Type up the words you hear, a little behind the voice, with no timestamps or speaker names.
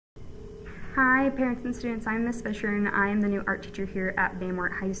Hi parents and students, I'm Miss Fisher and I am the new art teacher here at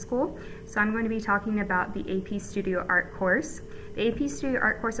VWHS High School. So I'm going to be talking about the AP Studio Art course. The AP Studio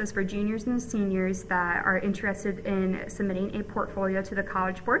Art course is for juniors and seniors that are interested in submitting a portfolio to the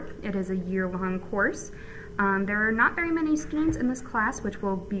College Board. It is a year-long course. There are not very many students in this class, which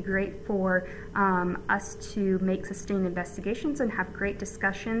will be great for us to make sustained investigations and have great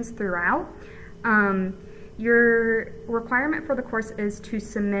discussions throughout. Your requirement for the course is to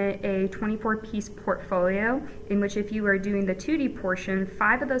submit a 24-piece portfolio in which, if you are doing the 2D portion,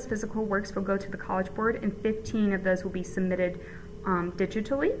 5 of those physical works will go to the College Board and 15 of those will be submitted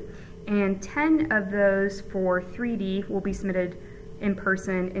digitally, and 10 of those for 3D will be submitted in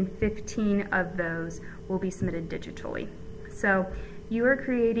person and 15 of those will be submitted digitally. So you are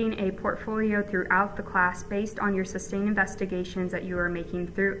creating a portfolio throughout the class based on your sustained investigations that you are making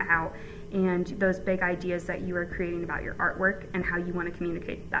throughout and those big ideas that you are creating about your artwork and how you want to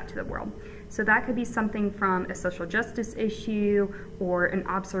communicate that to the world. So that could be something from a social justice issue or an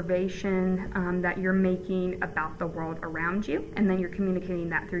observation that you're making about the world around you, and then you're communicating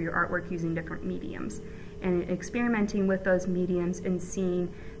that through your artwork using different mediums and experimenting with those mediums and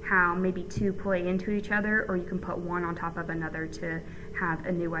seeing how maybe 2 play into each other, or you can put one on top of another to have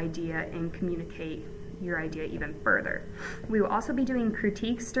a new idea and communicate your idea even further. We will also be doing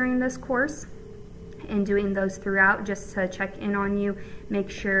critiques during this course and doing those throughout just to check in on you, make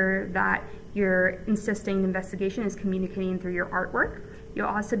sure that your sustained investigation is communicating through your artwork. You'll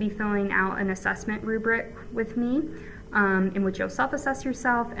also be filling out an assessment rubric with me in which you'll self-assess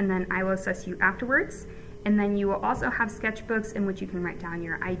yourself and then I will assess you afterwards. And then you will also have sketchbooks in which you can write down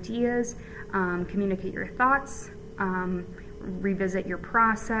your ideas, communicate your thoughts, revisit your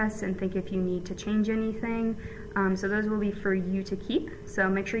process and think if you need to change anything. So those will be for you to keep. So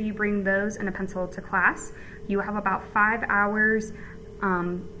make sure you bring those and a pencil to class. You have about 5 hours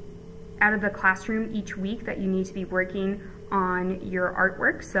out of the classroom each week that you need to be working on your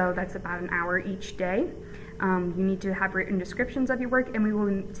artwork. So that's about an hour each day. You need to have written descriptions of your work, and we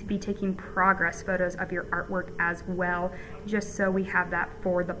will be taking progress photos of your artwork as well, just so we have that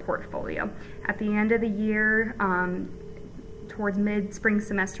for the portfolio. At the end of the year, towards mid-spring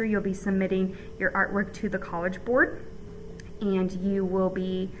semester, you'll be submitting your artwork to the College Board, and you will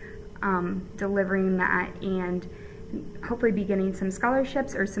be delivering that and hopefully be getting some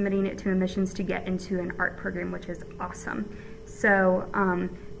scholarships or submitting it to admissions to get into an art program, which is awesome. So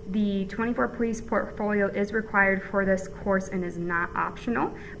the 24-piece portfolio is required for this course and is not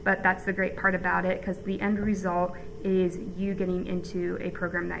optional, but that's the great part about it, because the end result is you getting into a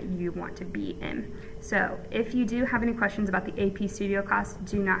program that you want to be in. So if you do have any questions about the AP Studio class,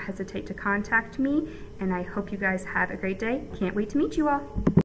 do not hesitate to contact me, and I hope you guys have a great day. Can't wait to meet you all.